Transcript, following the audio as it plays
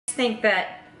I think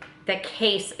that the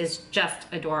case is just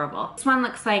adorable. This one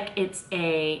looks like it's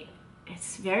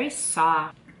very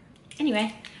soft.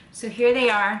 Anyway, so here they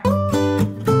are.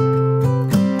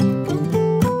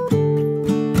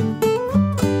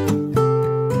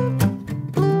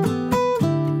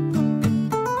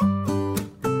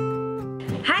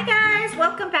 Hi guys,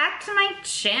 welcome back to my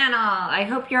channel. I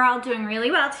hope you're all doing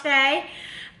really well today.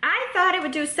 I thought I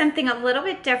would do something a little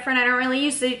bit different. I don't really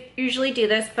usually do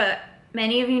this, but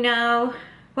many of you know,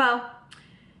 well,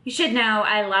 you should know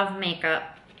I love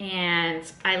makeup and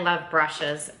I love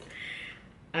brushes.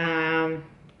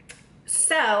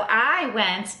 So I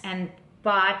went and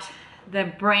bought the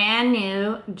brand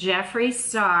new Jeffree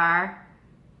Star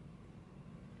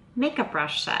makeup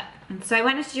brush set. And so I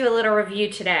wanted to do a little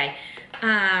review today.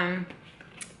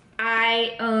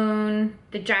 I own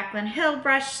the Jaclyn Hill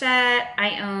brush set.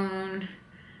 I own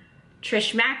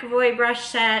Trish McEvoy brush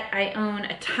set. I own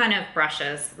a ton of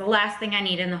brushes. The last thing I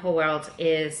need in the whole world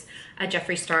is a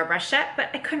Jeffree Star brush set, but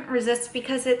I couldn't resist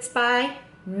because it's by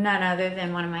none other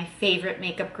than one of my favorite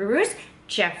makeup gurus,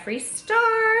 Jeffree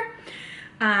Star.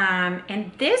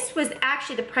 And this was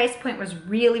actually, the price point was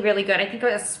really, really good. I think it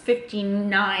was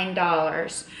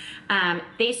 $59.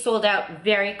 They sold out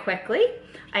very quickly.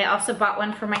 I also bought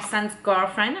one for my son's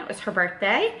girlfriend. It was her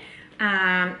birthday.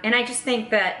 And I just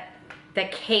think that the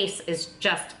case is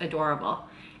just adorable.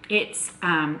 It's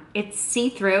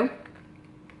see-through.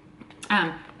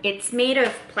 It's made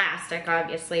of plastic,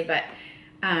 obviously, but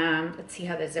let's see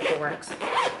how the zipper works.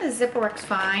 The zipper works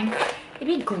fine. It'd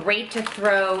be great to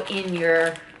throw in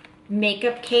your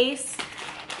makeup case,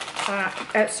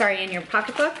 in your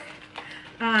pocketbook.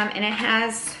 And it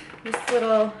has this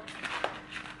little,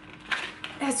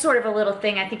 sort of a little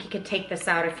thing. I think you could take this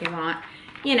out if you want.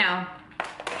 You know,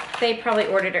 they probably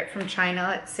ordered it from China.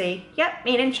 Let's see. Yep,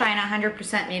 made in China,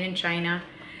 100% made in China.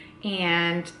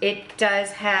 And it does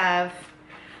have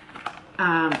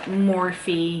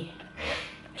Morphe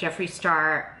Jeffree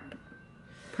Star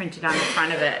printed on the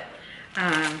front of it.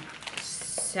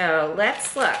 So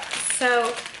let's look.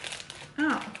 So,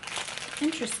 oh,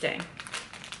 interesting.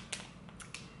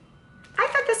 I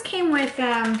thought this came with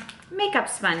makeup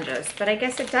sponges, but I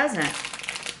guess it doesn't.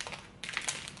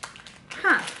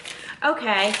 Huh.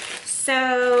 Okay,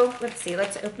 so let's see.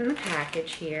 Let's open the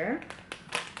package here.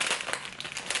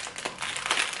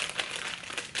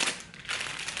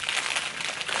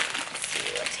 Let's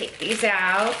see. We'll take these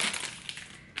out.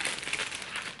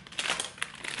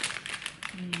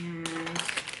 And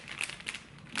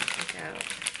take out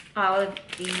all of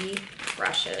the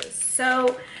brushes.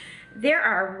 So there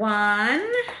are 1,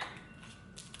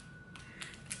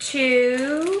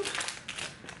 2,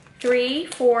 3,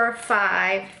 4,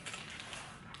 5,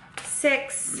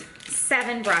 6,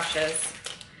 7 brushes.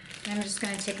 I'm just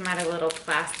going to take them out of a little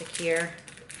plastic here.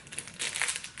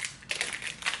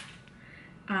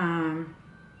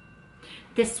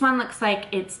 This one looks like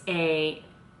it's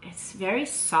very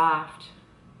soft,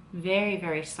 very,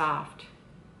 very soft.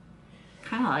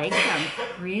 Kind of like them,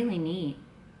 really neat.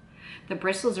 The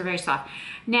bristles are very soft.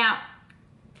 Now,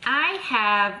 I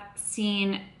have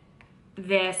seen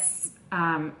this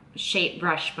shape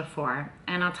brush before,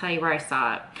 and I'll tell you where I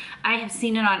saw it. I have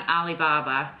seen it on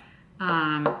Alibaba.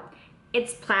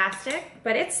 It's plastic,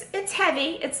 but it's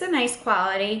heavy. It's a nice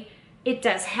quality. It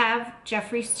does have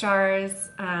Jeffree Star's,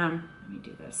 let me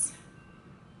do this.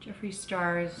 Jeffree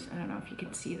Star's, I don't know if you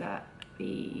can see that.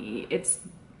 It's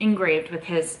engraved with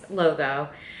his logo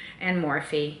and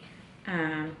Morphe.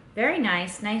 Very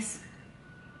nice, nice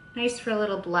for a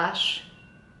little blush.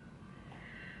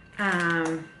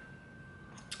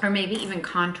 Or maybe even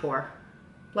contour,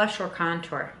 blush or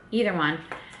contour, either one.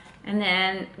 And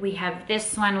then we have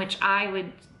this one, which I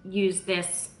would use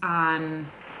this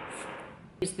one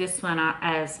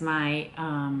as my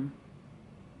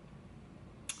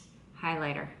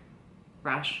highlighter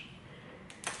brush.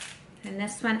 And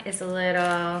this one is a little,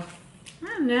 I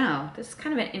don't know, this is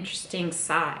kind of an interesting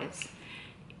size.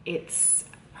 It's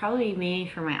probably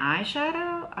made for my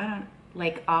eyeshadow. I don't,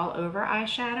 like all over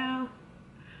eyeshadow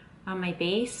on my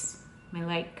base, my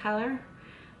light color.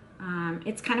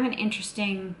 It's kind of an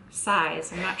interesting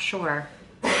size. I'm not sure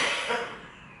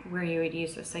where you would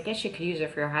use this. I guess you could use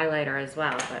it for your highlighter as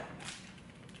well, but.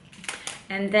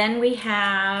 And then we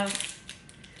have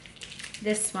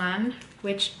this one,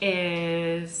 which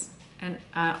is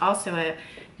also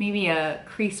maybe a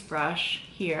crease brush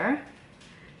here.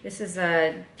 This is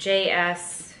a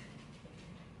JS4,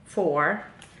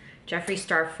 Jeffree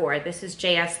Star 4. This is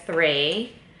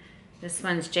JS3. This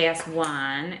one's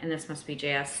JS1, and this must be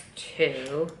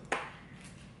JS2.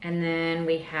 And then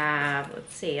we have,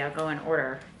 let's see, I'll go in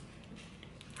order.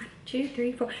 1, 2, 2,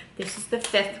 3, 4. This is the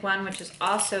 5th one, which is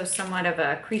also somewhat of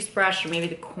a crease brush, or maybe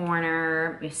the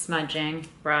corner smudging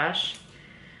brush.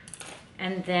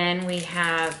 And then we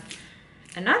have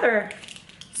another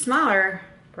smaller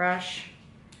brush.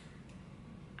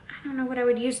 I don't know what I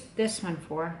would use this one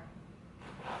for.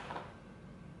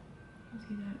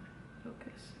 See that?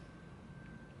 Focus.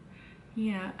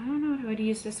 Yeah, I don't know what I would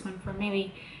use this one for.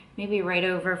 Maybe right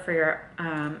over for your,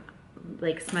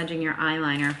 like smudging your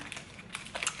eyeliner.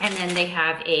 And then they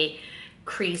have a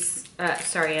crease,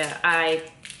 eye,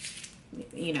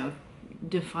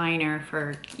 definer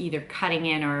for either cutting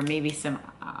in or maybe some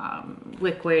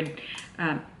liquid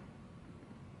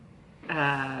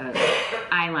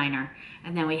eyeliner.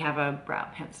 And then we have a brow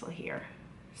pencil here.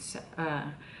 So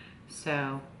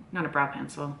not a brow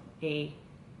pencil, a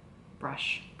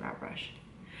brush, brow brush.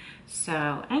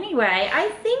 So anyway, I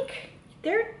think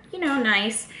they're,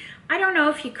 nice. I don't know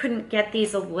if you couldn't get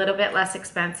these a little bit less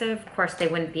expensive. Of course, they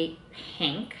wouldn't be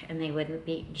pink and they wouldn't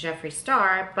be Jeffree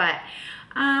Star, but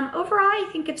overall, I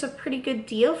think it's a pretty good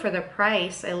deal for the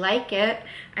price. I like it.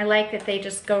 I like that they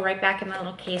just go right back in the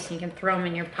little case and you can throw them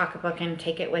in your pocketbook and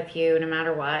take it with you no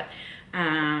matter what.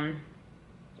 Yeah,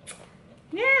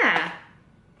 I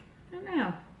don't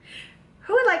know.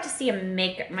 Who would like to see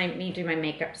me do my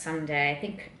makeup someday?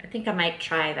 I think I might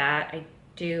try that. I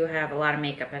do have a lot of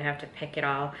makeup. I'd have to pick it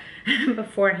all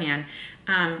beforehand,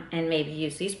 and maybe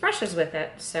use these brushes with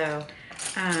it. So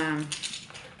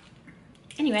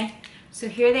anyway, so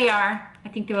here they are. I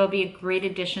think they will be a great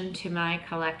addition to my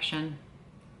collection,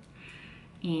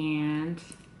 and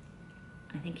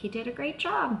I think he did a great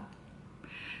job.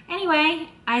 Anyway,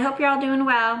 I hope you're all doing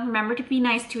well. Remember to be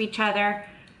nice to each other.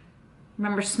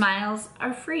 Remember, smiles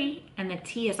are free and the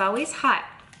tea is always hot.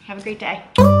 Have a great day.